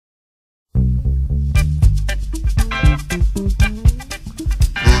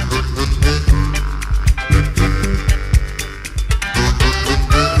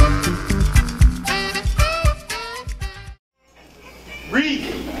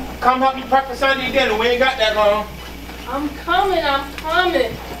Come help me prep for Sunday dinner. We ain't got that long. I'm coming.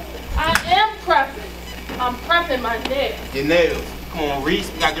 I am prepping. I'm prepping my nails. Your nails. Come on, Reese.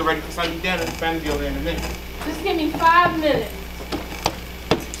 We gotta get ready for Sunday dinner. The family over there in a minute. Just give me 5 minutes.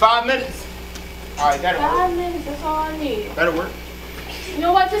 5 minutes? Alright, that'll work. 5 minutes, that's all I need. That'll work. You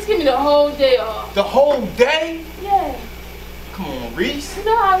know what? Just give me the whole day off. The whole day? Yeah. Come on, Reese. You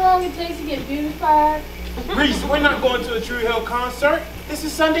know how long it takes to get beautified? Reese, we're not going to a True Hill concert. This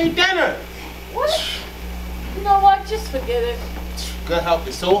is Sunday dinner. What? You know what? Just forget it. Good help.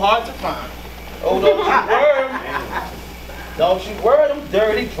 It's so hard to find. Oh, don't you worry. Don't you wear them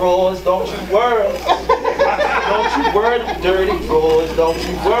dirty drawers. Don't you worry. Don't you wear them dirty drawers. Don't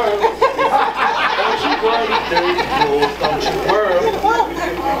you worry. Don't you wear them dirty drawers. Don't you worry.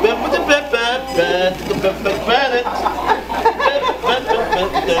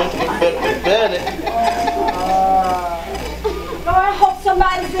 Lord, I hope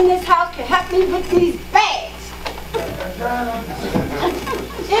somebody's in this house can help me with these bags.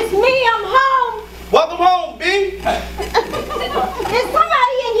 It's me, I'm home. Welcome home, B. Is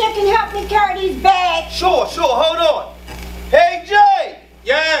somebody in here can help me carry these bags? Sure, hold on. Hey, Jay.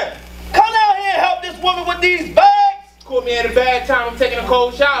 Yeah. Come down here and help this woman with these bags. Caught me at a bad time. I'm taking a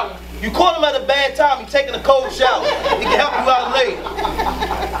cold shower. You caught him at a bad time. He's taking a cold shower. He can help you out later.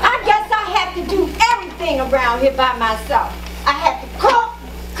 I guess I have to do everything around here by myself. I have to cook,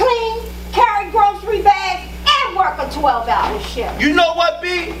 clean, carry grocery bags, and work a 12-hour shift. You know what,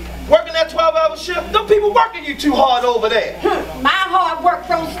 B? Working that 12-hour shift, them people working you too hard over there. My hard work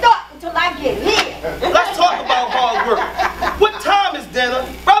don't start until I get here. Let's talk about hard work. What time is dinner?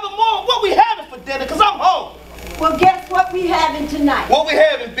 Brother Moore, what we having for dinner? Because I'm home. Well, guess what we having tonight? What we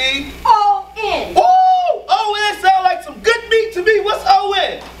having, B? O-N. Ooh, O-N sound like some good meat to me. What's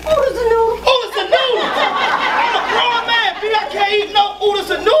O-N? Oodles and noodles. Oodles and noodles. I'm a grown man, B. I can't eat no oodles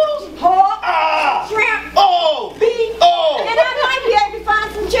and noodles. Pork, shrimp, beef, and I might be able to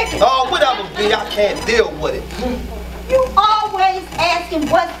find some chicken. Oh, whatever, B. I can't deal with it. You always asking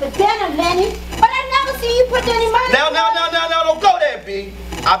what's for dinner, Lenny, but I never see you put any money. Now, don't go there, B.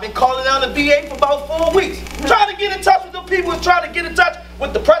 I've been calling down the VA for about 4 weeks. Trying to get in touch with the people and trying to get in touch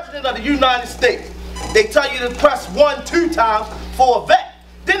with the President of the United States. They tell you to press 1 2 times for a vet.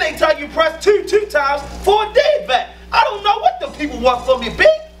 Then they tell you press 2 2 times for a dead vet. I don't know what the people want from me, B.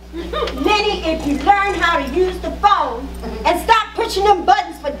 Lenny, if you learn how to use the phone and stop pushing them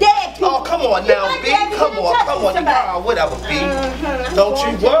buttons for dead people. Oh, come on now, B. Come on. Whatever, B. Don't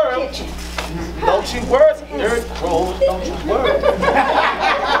you worry. Don't you worry. Dirt rolls. Don't you worry.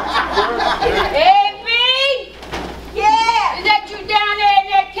 Hey, B! Yeah! Is that you down there in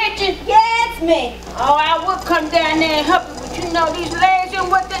that kitchen? Yeah, it's me. Oh, I would come down there and help you, but you know these legs ain't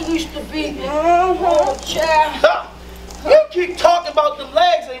what they used to be. Oh, child. You keep talking about them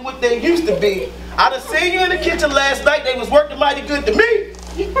legs ain't what they used to be. I done seen you in the kitchen last night. They was working mighty good to me.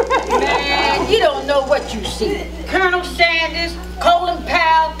 Man, you don't know what you see. Colonel Sanders, Colin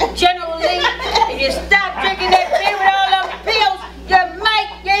Powell, General Lee, if you stop drinking that beer with all them pills, your head might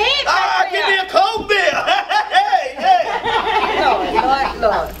give me a cold beer. Hey.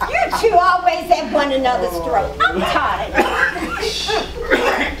 Lord. You two always at one another's throat. I'm tired.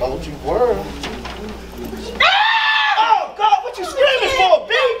 Don't you worry. Oh, God, what you screaming for,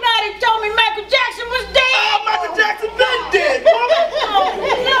 B? Nobody told me Michael Jackson was dead. Oh, Michael Jackson been dead, woman. Oh,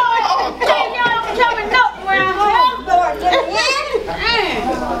 Lord. Oh, God. Y'all don't tell me nothing around here. Lord,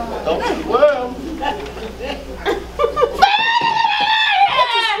 Don't you worry. What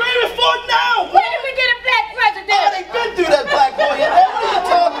you screaming for now? When did we get a black president? Oh, they been through that black boy here. What are you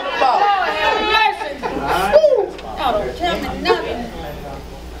talking about? Oh, have mercy. Oh, don't tell me nothing.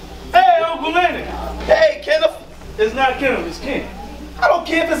 Hey, Uncle Lenny. Hey, Kenneth. It's not Kenneth, it's Ken. I don't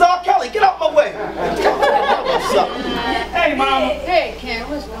care if it's R. Kelly. Get out my way. What's up? Hey, Mama. Hey, Ken,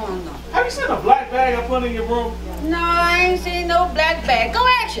 what's going on? Have you seen a black bag up under your room? No, I ain't seen no black bag. Go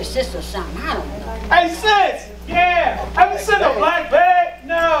ask your sister something. I don't know. Hey, sis. Yeah. Have you seen a black bag?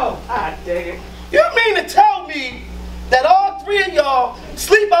 No. I dig it. You mean to tell me that all 3 of y'all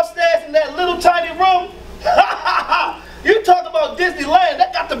sleep upstairs in that little tiny room? You talk about Disneyland,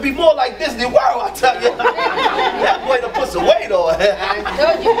 that got to be more like Disney World, I tell you. That boy done put some weight on. I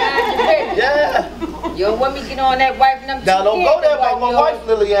told you, man, you ready. Yeah. You don't want me to get on that wife number 2. Now don't go there about my wife,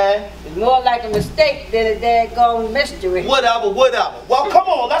 Lillian. It's more like a mistake than a daggone mystery. Whatever. Well, come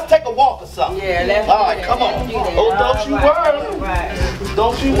on, let's take a walk or something. Yeah, let's all right, come on. Oh, don't you worry.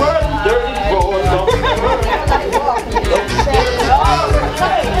 Don't you worry, dirty boy. Don't you worry.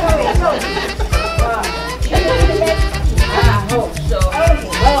 I hope so.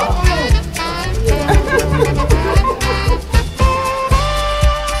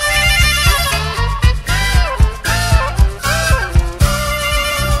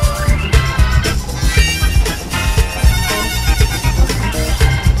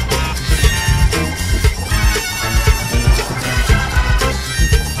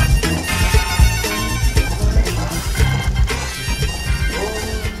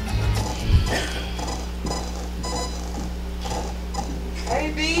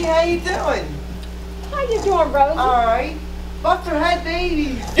 on, Rosie. All right. Buster had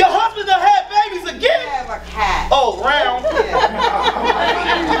babies. Your husband done had babies I again? have a cat. Oh, round. Yeah.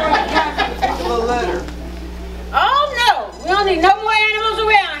 A little litter. Oh no, we don't need no more animals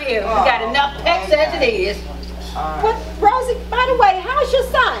around here. We got enough pets as it is. What, Rosie, by the way, how's your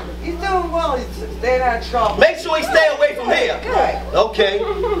son? He's doing well. He's staying out of trouble. Make sure he stay away from here. Good. Okay.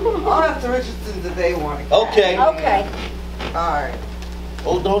 I'll have to Richardson today want to. Okay. Okay. All right.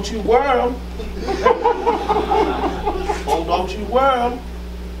 Oh, don't you worm. Oh, don't you worm.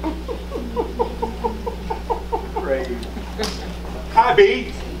 Hi,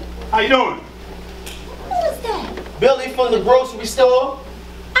 B. How you doing? Who is that? Billy from the grocery store.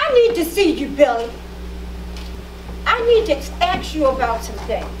 I need to see you, Billy. I need to ask you about some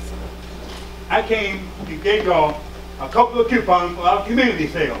things. I came to get y'all a couple of coupons for our community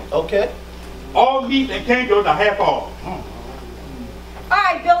sale. Okay. All meat and canned goods are half off. All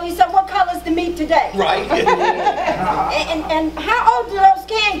right, Billy, so what color's the meat today? Right. And how old are those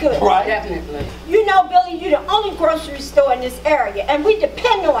canned goods? Right. Definitely. You know, Billy, you're the only grocery store in this area, and we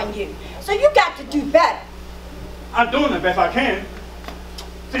depend on you. So you got to do better. I'm doing the best I can.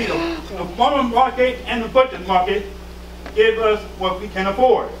 See, the farmer market and the butcher market give us what we can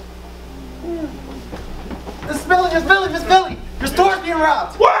afford. Miss Billy, your store's being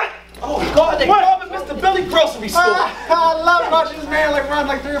robbed. What? Oh, God, they robbing Mr. Billy grocery store. I love it. This man like runs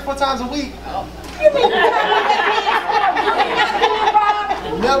like 3 or 4 times a week. You mean to tell me that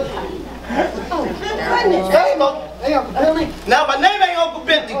Nope. goodness. Hey, Mo. Hey, Uncle Billy. Now, my name ain't Uncle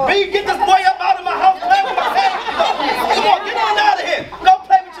Bentley. B, get this boy up out of my house. Play with my head. Come on, get on out of here. Don't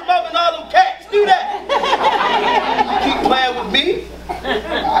play with your mother and all them cats. Do that. Keep playing with me.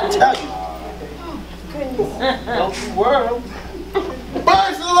 I tell you. Don't you worry.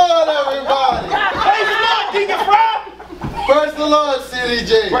 Praise the Lord, everybody! Praise the Lord, Deacon Fry. Praise the Lord,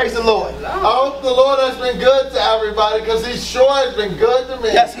 CDJ. Praise the Lord. I hope the Lord has been good to everybody because he sure has been good to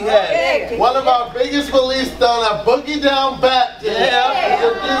me. Yes, he has. One of our biggest beliefs down at Boogie Down Baptist. Yeah.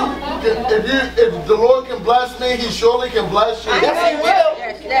 If the Lord can bless me, he surely can bless you. Yes, he will.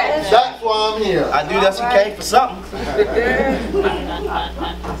 That's why I'm here. I knew that he came for something.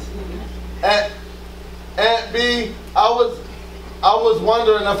 Aunt B, I was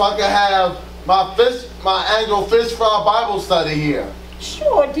wondering if I could have my annual fish fry Bible study here.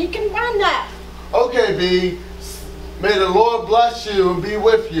 Sure, Deacon, why not? Okay, B. May the Lord bless you and be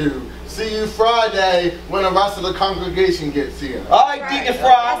with you. See you Friday when the rest of the congregation gets here. All right, Deacon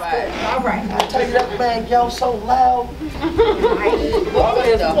Fry. All right. I tell you, that man yelled so loud. Well,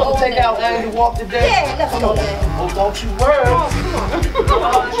 if you want to take out annual walk today? Yeah, let's go there. Oh, don't you worry.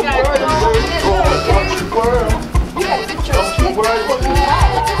 Don't you worry. Don't you worry.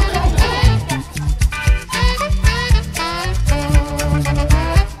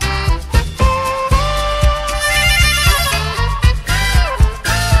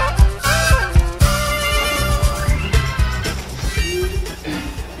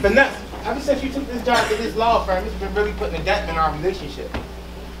 Vanessa, ever since you took this job at this law firm, it's been really putting a dent in our relationship.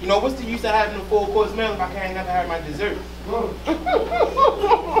 You know, what's the use of having a full-course meal if I can't never have my dessert?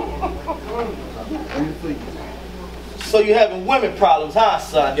 So you having women problems, huh,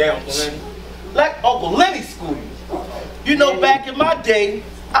 son? Yeah, Uncle Lenny. Like Uncle Lenny school. You know, back in my day,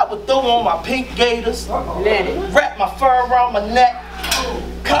 I would throw on my pink gaiters, wrap my fur around my neck,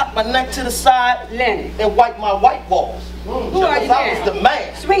 cock my neck to the side, Lenny. and wipe my white walls. Who are you I was now? the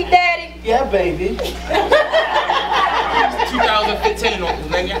man. Sweet Daddy? Yeah, baby. 2015, Uncle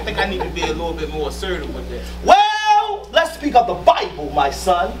Lenny. I think I need to be a little bit more assertive with this. Well, let's speak of the Bible, my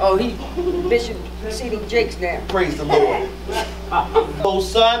son. Oh, he Bishop C.D. Jakes now. Praise the Lord. Oh,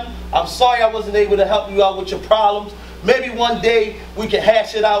 son, I'm sorry I wasn't able to help you out with your problems. Maybe one day we can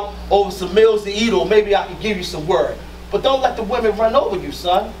hash it out over some meals to eat, or maybe I can give you some word. But don't let the women run over you,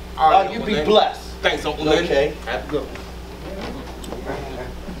 son. All right, You Uncle be Lenny. blessed. Thanks, Uncle Lenny. Okay. Have a good one.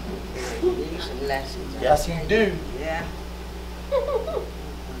 Some lessons. Yes, you do. Yeah.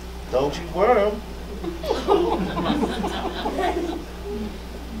 Don't you worry.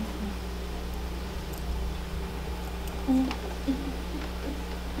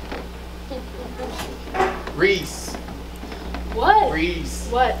 Reese. What? Reese.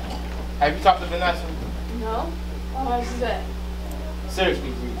 What? Have you talked to Vanessa? No? Why is that? Seriously,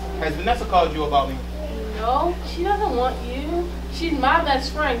 Reese. Has Vanessa called you about me? No, she doesn't want you. She's my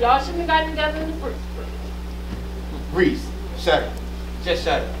best friend. Y'all shouldn't have gotten together in the first place. Reese, shut up. Just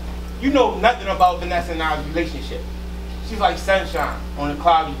shut up. You know nothing about Vanessa and our relationship. She's like sunshine on a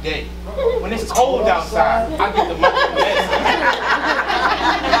cloudy day. When it's cold outside, I get the most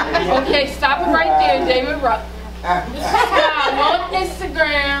mess. Okay, stop it right there, David Ruck. I'm on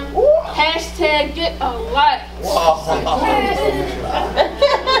Instagram. Hashtag get a life. Boy,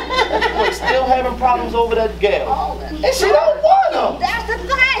 still having problems over that gal. And she don't want him. That's the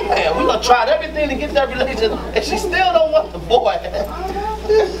thing. Man, we done tried everything to get that relationship, and she still don't want the boy.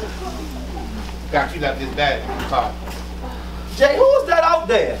 Got you left this bag. Jay, who is that out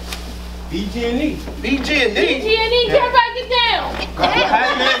there? BG&E. BG&E? BG&E, everybody get down. What's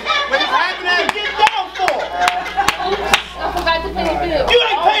happening? What's happening? Get down for? I forgot to pay the bill. You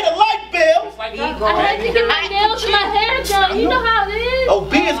ain't paid the light bill. I had to get my nails and my hair done. You know how it is. Oh,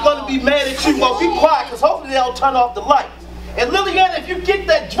 B is going to be mad at you. Well, be quiet, because hopefully they'll turn off the lights. And Lillian, if you get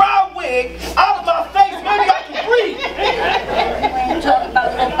that dry wig out of my face, maybe I can breathe. You ain't talking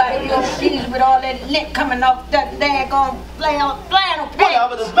about nobody your shoes with all that lint coming off that daggone flannel pants.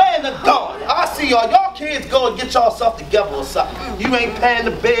 Whatever, the band is gone. I see y'all kids go and get yourself together or something. You ain't paying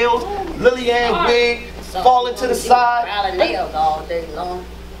the bills. Lillian wig falling to the side. Filing nails all day long.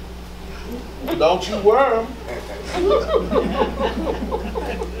 Don't you worry.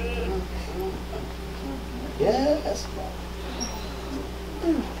 Yes.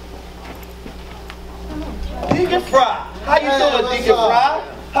 Deacon Fry. How you doing, Deacon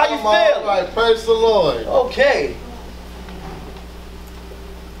Fry? How you feeling? Alright, praise the Lord. Okay.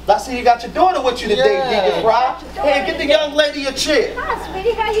 I see you got your daughter with you today, Deacon Fry. Hey, get the young lady a chair. Hi,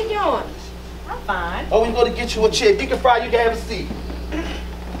 sweetie. How you doing? I'm fine. Oh, we're going to get you a chair. Deacon Fry, you can have a seat.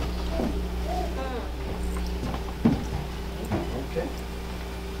 Okay.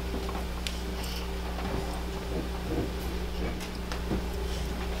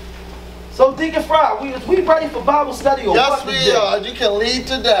 So, Deacon Fry, we ready for Bible study or Yes, what we today? are. You can lead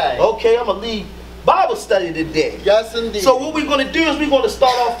today. Okay, I'm going to lead Bible study today. Yes, indeed. So what we're going to do is we're going to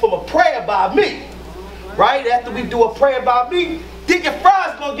start off from a prayer by me. Right? After we do a prayer by me, Deacon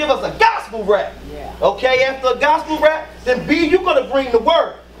Fry's going to give us a gospel rap. Yeah. Okay, after a gospel rap, then B, you're going to bring the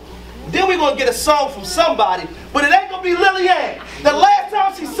word. Then we're going to get a song from somebody, but it ain't going to be Lillian. The last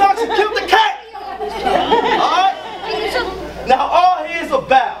time she sung, she killed the cat. Alright? Now all heads are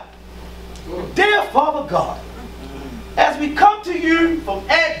bowed. Dear Father God, as we come to you from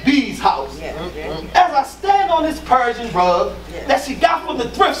Aunt B's house, as I stand on this Persian rug that she got from the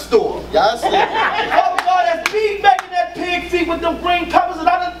thrift store, Yes, Lord. Father God, as B making that pig feet with them green peppers, and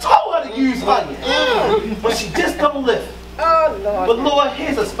I done told her to use onions, but she just don't live. Oh, Lord. But Lord,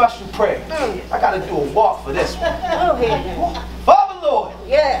 here's a special prayer. I got to do a walk for this one. Go ahead. Father Lord,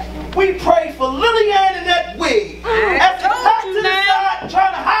 Yeah. we pray for Lillian in that wig. As she tucked to the side,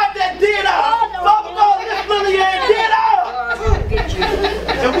 trying to hide that dead eye. Father God, lift Lillian dead eye.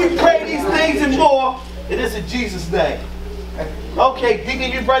 And we pray these things and more. It is in Jesus' name. Okay,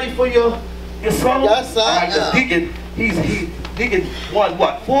 Deacon, you ready for your song? Yes, I am. Deacon, Deacon won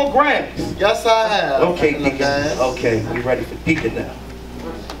what? 4 Grammys. Yes, I have. Okay, Deacon. Okay, we ready for Deacon now.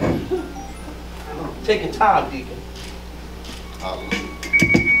 Take your time, Deacon.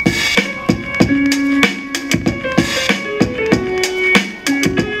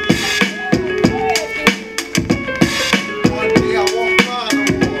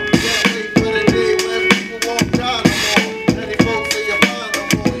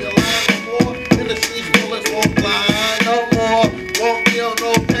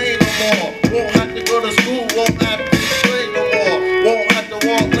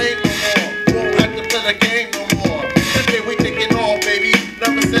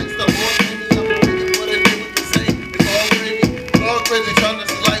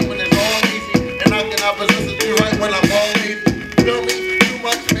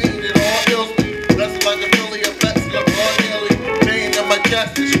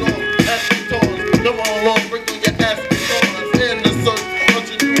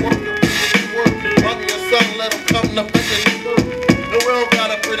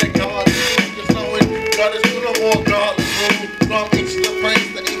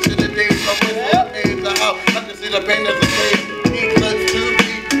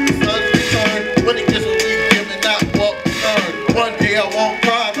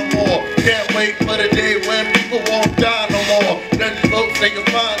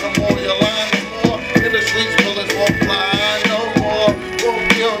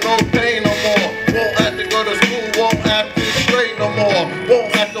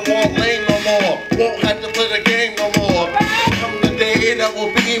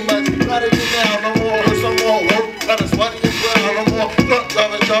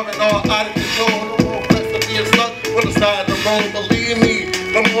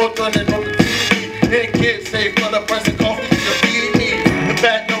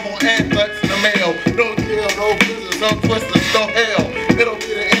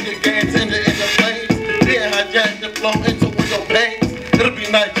 It'll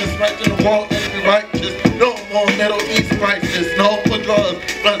be nice just right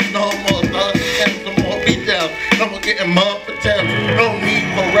plus no more love, and no more beat down. No more getting mud for town. No need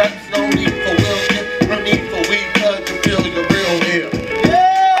for raps, no need for wheelchair, no need for weed, cause you feel your real here.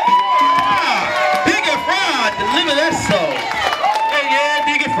 Yeah! Big and Fried, deliver that song. Hey, yeah,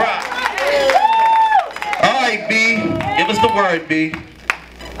 Big and Fried. All right, B, give us the word, B.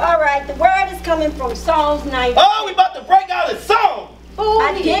 All right, the word is coming from Psalms 90. Oh, we about to break out a song.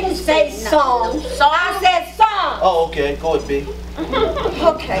 I didn't say song. I said song. Oh, okay, go ahead, B.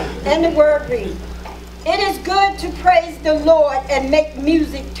 Okay, and the word reads, it is good to praise the Lord and make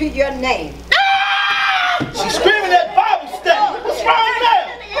music to your name. She's screaming that Bible study. What's wrong with that?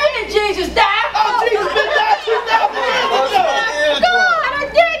 When did Jesus die? Oh, Jesus been died 2,000 years ago. God, I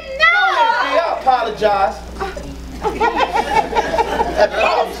didn't know. I apologize. It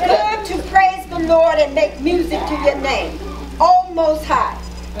is good to praise the Lord and make music to your name, O Most High,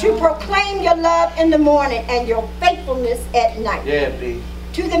 to proclaim your love in the morning and your faithfulness at night. Yeah, B.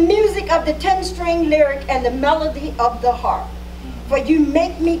 To the music of the 10-string lyric and the melody of the harp. For you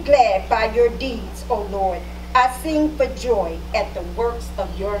make me glad by your deeds, O Lord. I sing for joy at the works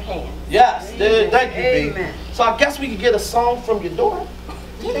of your hands. Yes, thank you, B. Amen. So I guess we can get a song from your daughter?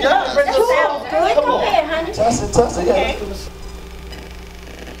 Yeah, Yes, that sounds good. Come Come on. here, honey. Toss it, yeah.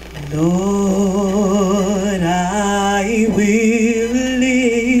 Lord, I will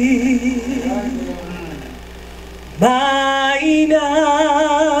lift mine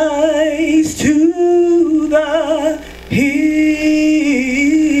eyes to the hill.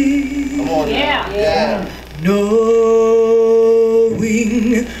 Come on, yeah.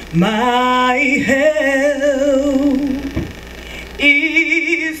 Knowing my help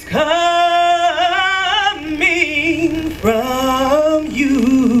is coming from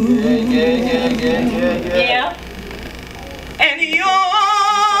you. Yeah. And your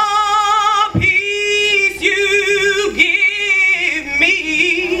peace you give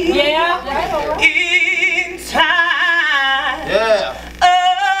me. Yeah. In time. Yeah.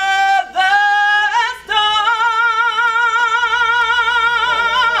 Of the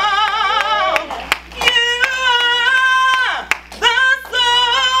storm. You are the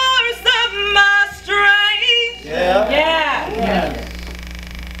source of my strength. Yeah. Yeah.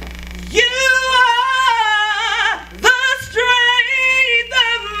 You are the strength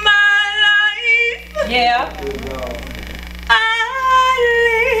of my life. Yeah. I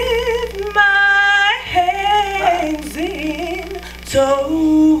lift my hands in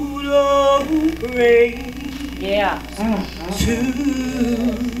total praise Yeah. to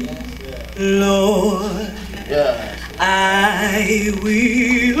Lord. Yeah. I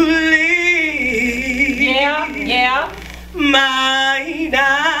will lift Yeah. mine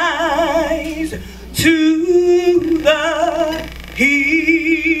eyes to the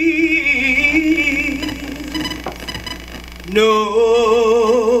hill,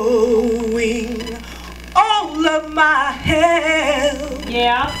 knowing all of my help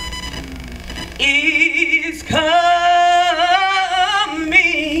Yeah. is coming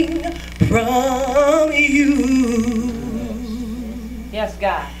from you. Yes,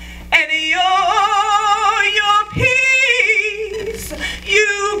 God. And your peace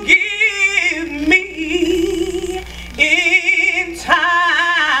you give me in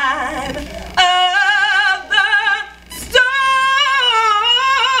time of the storm.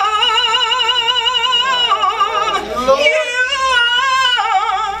 You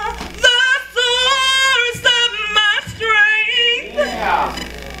are the source of my strength.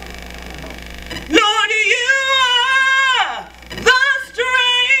 Lord, you are the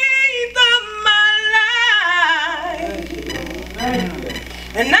strength of my life.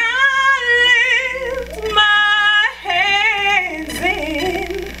 And I lift my hands in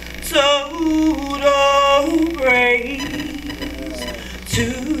total praise to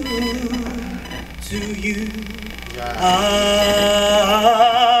you.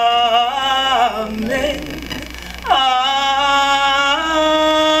 Amen. Amen.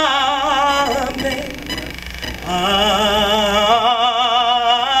 Amen.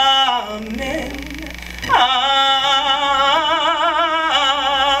 Amen.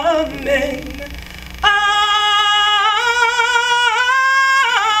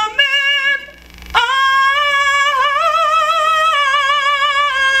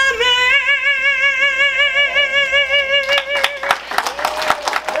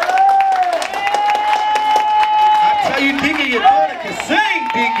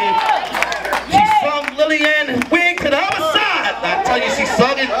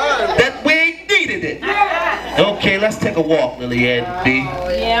 Okay, let's take a walk, Lillian B.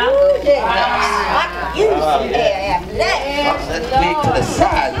 Yeah. I could use some air after that. That wig to the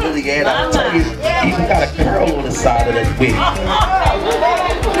side, Lillian. I tell you, you even got a curl on the side of that wig.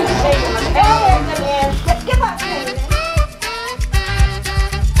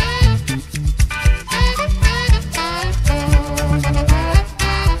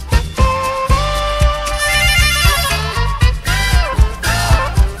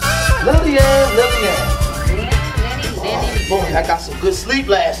 you, I got some good sleep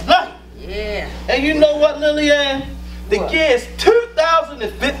last night. Yeah. And you know what, Lillian? The year is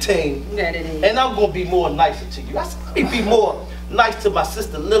 2015. That it is. And I'm going to be more nicer to you. I said, let me be more nice to my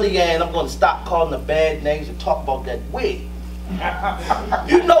sister Lillian. I'm going to stop calling her bad names and talk about that wig.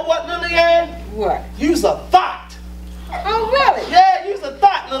 You know what, Lillian? What? You's a thought. Oh, really? Yeah, you's a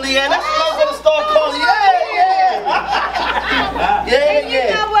thought, Lillian. That's what I'm going to start calling you. Yeah. And you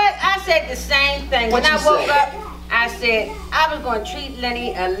know what? I said the same thing. What when I you woke say? up, I said I was going to treat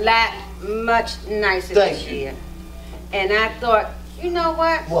Lenny a lot much nicer this year. And I thought, you know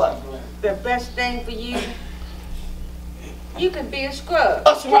what? What? The best thing for you, you could be a scrub.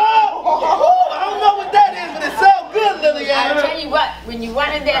 A scrub? Oh, I don't know what that is, but it sounds good, Lillian. I tell you what, when you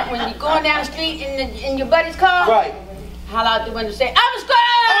running down, when you're going down the street in your buddy's car, right? Holler out the window and say, I'm a scrub!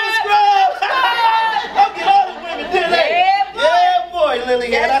 I'm a scrub! I'll get all the women, didn't they? Yeah, boy,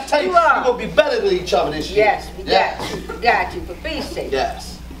 Lillian. Yes, I tell you, we're going to be better than each other this year. Yes, we got you, for peace sake.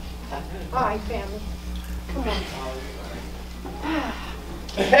 Yes. All right, family. Come on.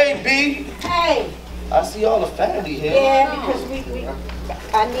 Hey, B. Hey. I see all the family here. Yeah, because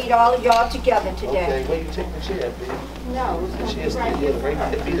I need all of y'all together today. Okay, where you take the chair, B? No, The chair stay there, right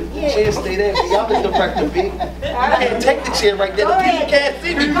there. The chair stay there, B. I'm the director, B. You can't take the chair right there. The people can't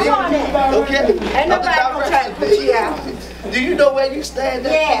see me, B. Come on in. Okay? Ain't nobody gonna try to put you out. Do you know where you stand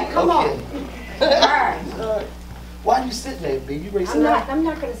at? Yeah, come on. All right. Why are you sitting there, B? You ready to sit I'm down?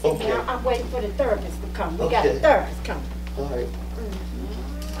 not going to sit down. I'm waiting for the therapist to come. We got Okay. a therapist coming. All right.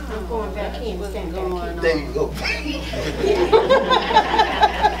 I'm going back in. Stand back in. There you go.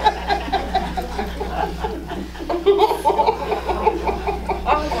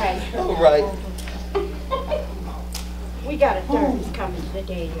 All right. All right. We got a therapist coming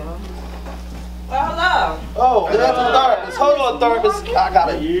today, y'all. Well, hello. Oh, there's a therapist. Hold on, therapist. I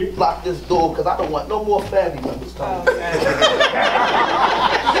gotta lock this door because I don't want no more family members coming.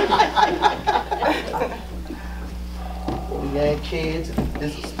 We ain't kids.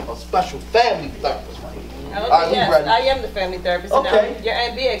 This is a special family therapist right here. Okay, All right, we yes, ready. I am the family therapist. Okay. Now, your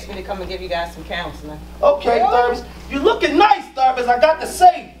Aunt B asked me to come and give you guys some counseling. Okay, therapist. You looking nice, therapist. I got to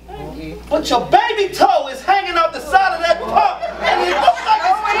say. But your baby toe is hanging out the side of that pump, and it looks like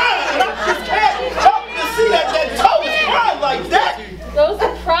it's crying. I just can't help to see that toe is crying like that. Those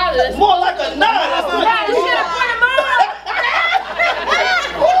are products. More like a 9. That's not Right, you should have put him on.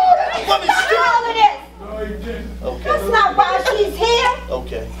 All of this. Okay. That's not why she's here.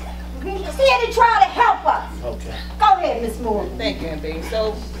 Okay. She's here to try to help us. Okay. Go ahead, Miss Moore. Thank you, Aunt B.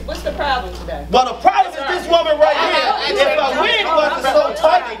 So, what's the problem today? Well, the problem is this woman right here. If her wig wasn't so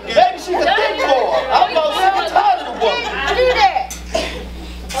tight, maybe she could think more. I'm about sick and tired of the woman. Do that.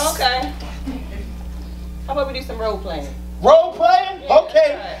 Okay. How about we do some role playing? Role playing?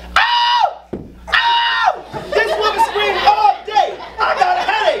 Okay. Ow! Ow! This woman screamed all day. I got a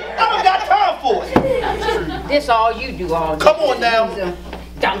headache. I don't got time for it. This all you do all day. Come on now.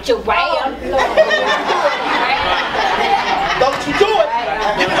 Don't you wait. Don't you do it.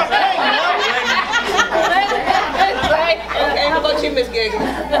 Give me my cane, Okay, how about you, Miss Giggles?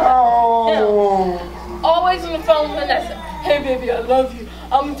 Always on the phone with Vanessa. Hey, baby, I love you.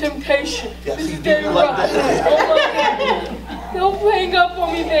 I'm temptation. Yes, This he is do David like Rock. that. Oh my God. Don't hang up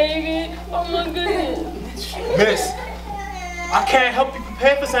on me, baby. Oh my goodness. Miss, I can't help you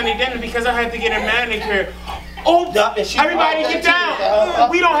prepare for Sunday dinner because I have to get a manicure. Oh, everybody get down.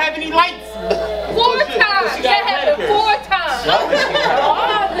 We don't have any lights. 4 times. That happened 4 times.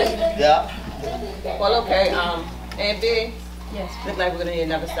 Yeah. Well, okay, Aunt B. Yes. Looks like we're gonna need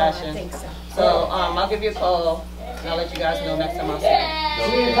another session. I think so. So, I'll give you a call, and I'll let you guys know next time I'll see you.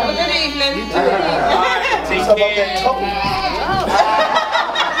 Have a good evening. Take care.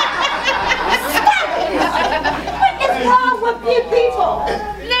 What is wrong with you people?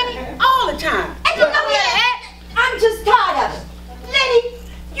 Lenny, all the time. And you know what? I'm just tired of it. Lenny,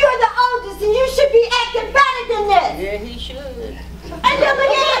 you're the oldest and you should be acting better than this. Yeah, he should. And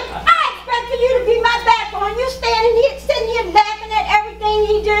Lillian, I expect for you to be my backbone. You standing here, sitting here laughing at everything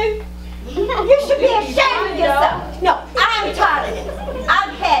he do. You should be ashamed of yourself. No, I'm tired of this.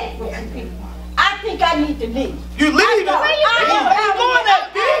 I've had it with you people. I think I need to leave. You leaving? I'm going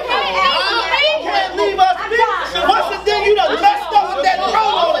that big? You can't leave us, bitch. Once a day you done messed up with that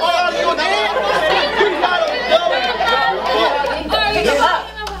roll on the side of your head.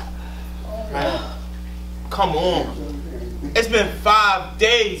 Come on. It's been 5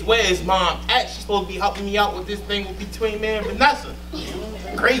 days. Where is Mom at? She's supposed to be helping me out with this thing between me and Vanessa.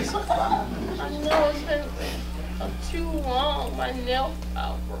 Crazy. I know it's been too long. My nail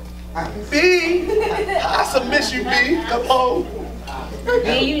file broke. B, I miss you, B. Come on.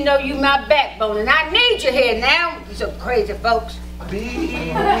 B, you know you my backbone, and I need you here now. You some crazy folks. B,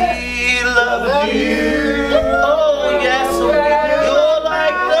 we love you. Oh, yes, you're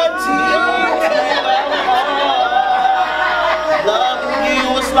like the tea to our heart. Loving you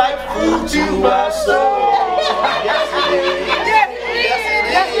is like food to our soul. Yes, it is.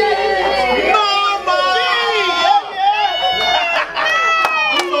 Yes, it is. Mama!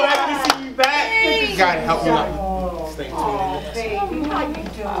 I'm so happy to see you back. You gotta help me out. Stay tuned. How you doing?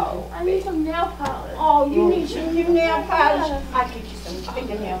 I need some nail polish. Oh, you need some new nail polish? I'll get you some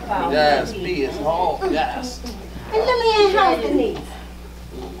fingernail polish. Yes, B is home. Yes. And Lillian, how's the niece?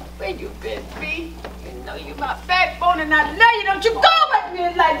 Where you been, B? You know you my backbone, and I love you. Don't you go with me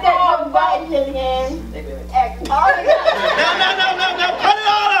like that. All right, Lillian. Now, cut it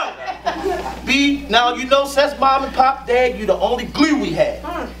all out. B, now you know, since Mom and Pop dead, you the only glue we had.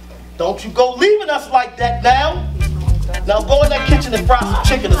 Don't you go leaving us like that now. Now go in that kitchen and fry some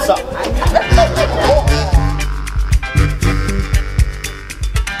chicken or something.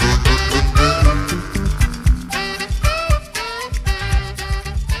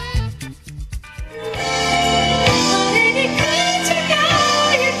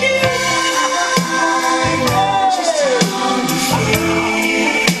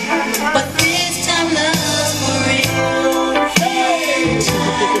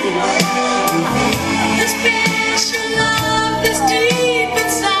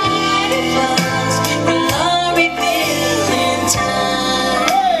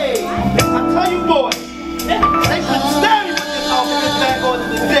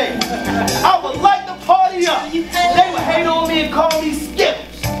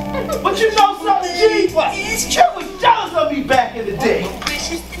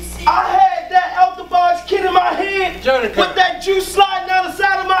 With that juice sliding down the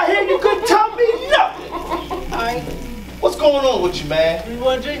side of my head, you couldn't tell me nothing. What's going on with you, man? You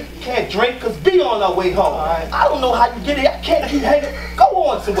want to drink? Can't drink because B on our way home. I don't know how you get it. I can't keep hanging. Go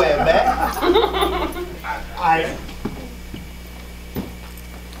on somewhere, man.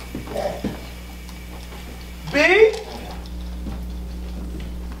 B?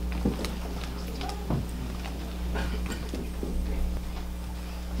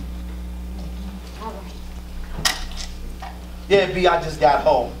 Yeah, B, I just got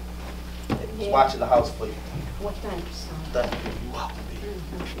home. Just watching the house for you. Well, thank you, son. Thank you. You welcome, B.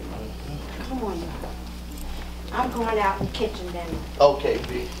 Come on, y'all. I'm going out in the kitchen then. Okay,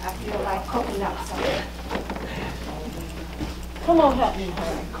 B. I feel like cooking up something. Come on, help me.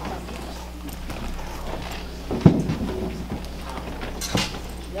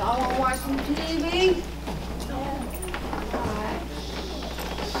 Y'all want to watch some TV?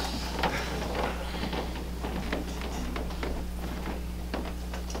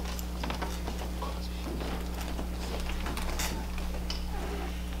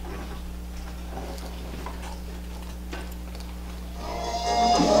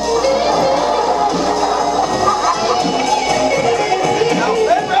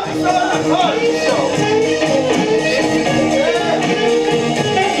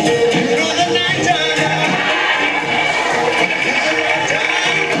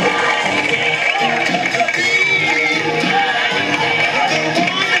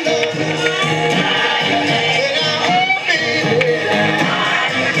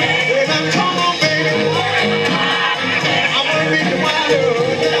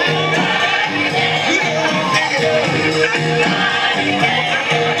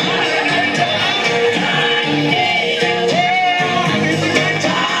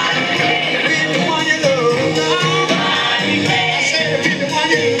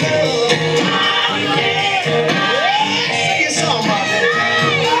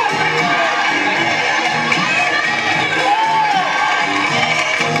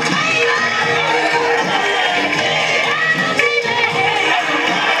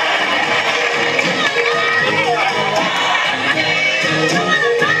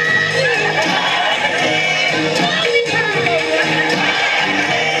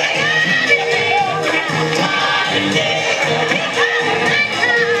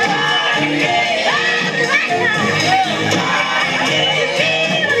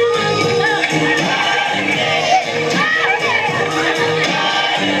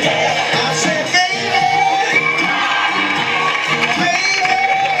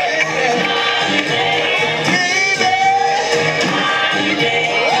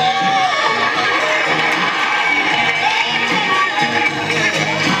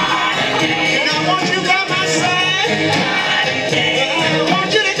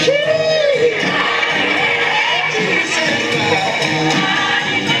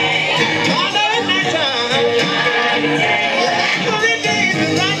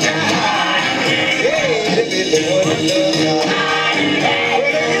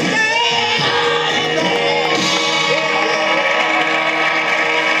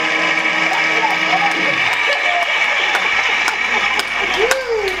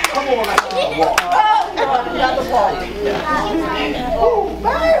 Another walk.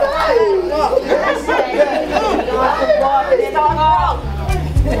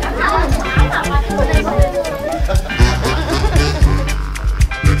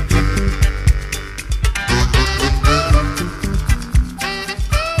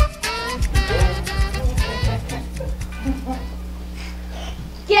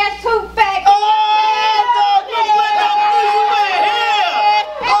 Guess who back?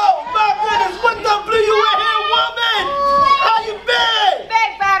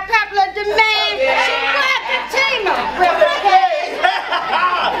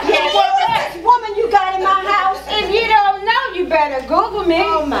 Google me.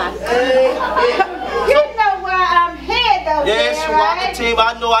 Oh my God. You know where I'm headed though. Yes, you rock the team. I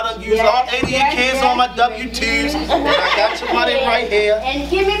know I done used all 80 of your kids on my W-2s. And I got your money right here. And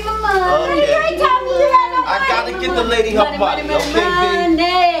give me my money. Okay. You ain't telling me you got no money. I gotta get the lady her money.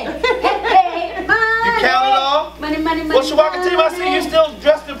 Money. You count it all? Money. What's your walking team? I see you still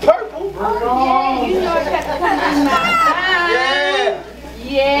dressed in purple. Oh, yeah, you know it got to come in my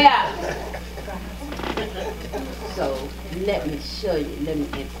Yeah. So let me show you, let me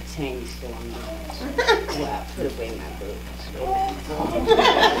entertain you for a minute. Well, I put away my books.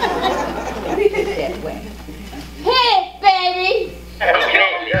 That way. Hey, baby!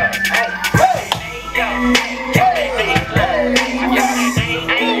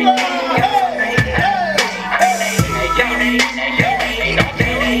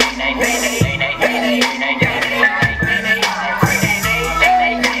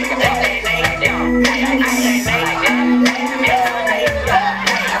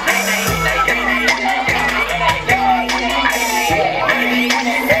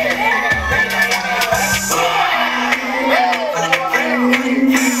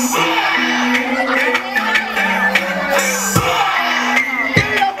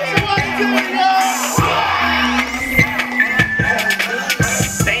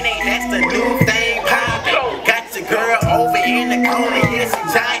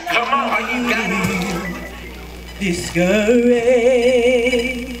 Discouraged,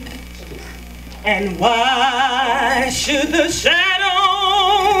 and why should the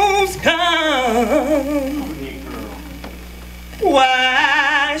shadows come?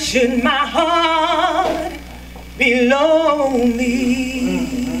 Why should my heart be lonely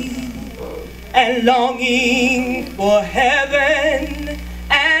and longing for heaven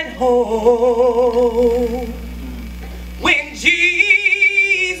and home when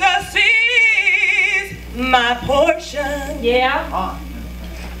Jesus is my portion? Yeah.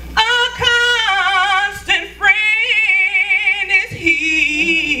 A constant friend is he.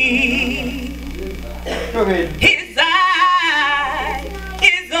 Go ahead. His eye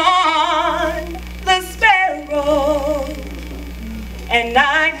is on the sparrow, and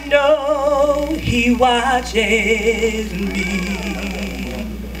I know he watches me.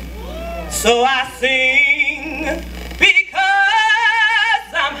 So I sing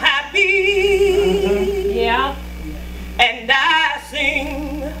because I'm happy. Yeah. And I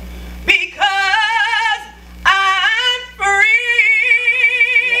sing because I'm free.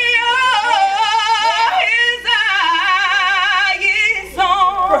 Oh, his eye is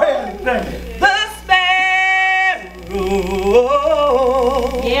on the sparrow.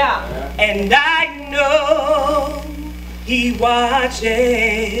 Yeah. And I know he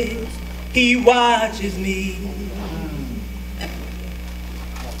watches me.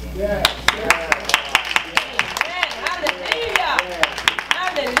 Yeah.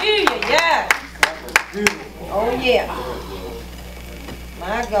 Hallelujah, yes. Oh yeah.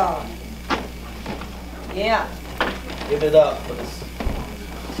 My God. Yeah. Give it up for this.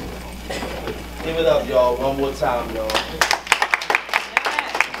 Give it up, y'all. One more time, y'all.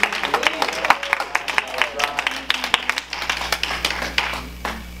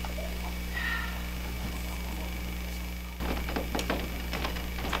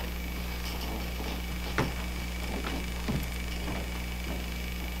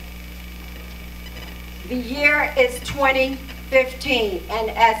 The year is 2015, and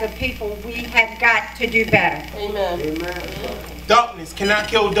as a people, we have got to do better. Amen. Darkness cannot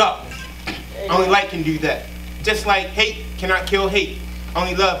kill darkness. Only light can do that. Just like hate cannot kill hate.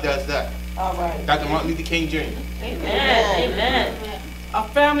 Only love does that. All right. Dr. Martin Luther King Jr. Amen. Amen. A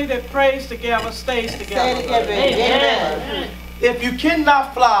family that prays together stays together. Stay together. Amen. If you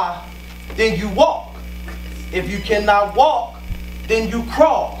cannot fly, then you walk. If you cannot walk, then you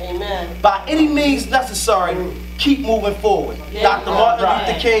crawl. Amen. By any means necessary, keep moving forward. Yeah. Dr. Martin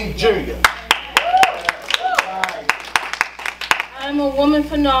Luther King Jr. I'm a woman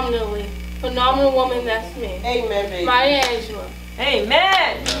phenomenal woman, that's me. Amen, baby. Maya Angela.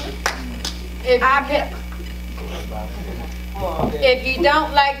 Amen. If you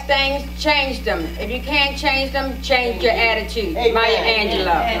don't like things, change them. If you can't change them, change your attitude. Amen. Maya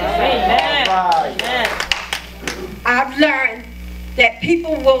Angelou. Amen. I've learned that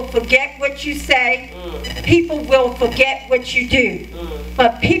people will forget what you say, people will forget what you do,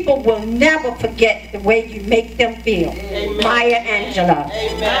 but people will never forget the way you make them feel. Amen. Maya Angelou.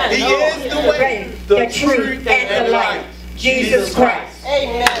 Amen. He is the way, the truth, and the light. Jesus Christ.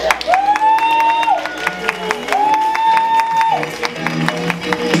 Amen.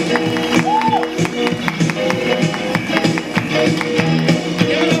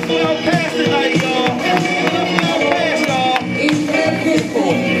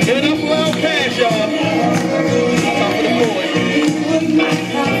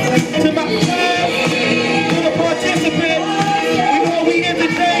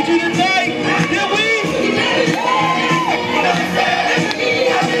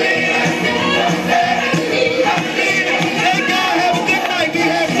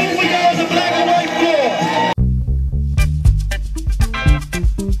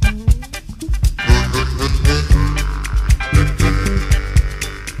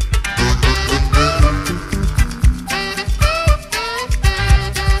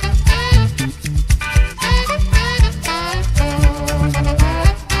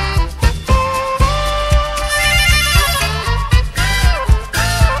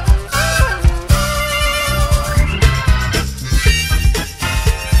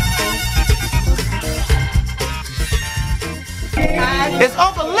 It's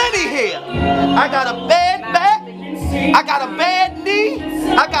Uncle Lenny here. I got a bad back. I got a bad knee.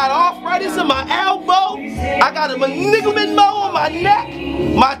 I got arthritis in my elbow. I got a ligament mole on my neck.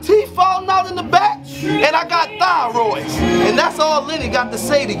 My teeth falling out in the back. And I got thyroids. And that's all Lenny got to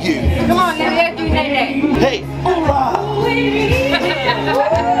say to you. Come on, now let's do that. Hey, hoorah!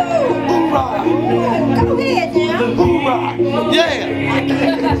 Hoorah! Go ahead now. Hoorah! Yeah!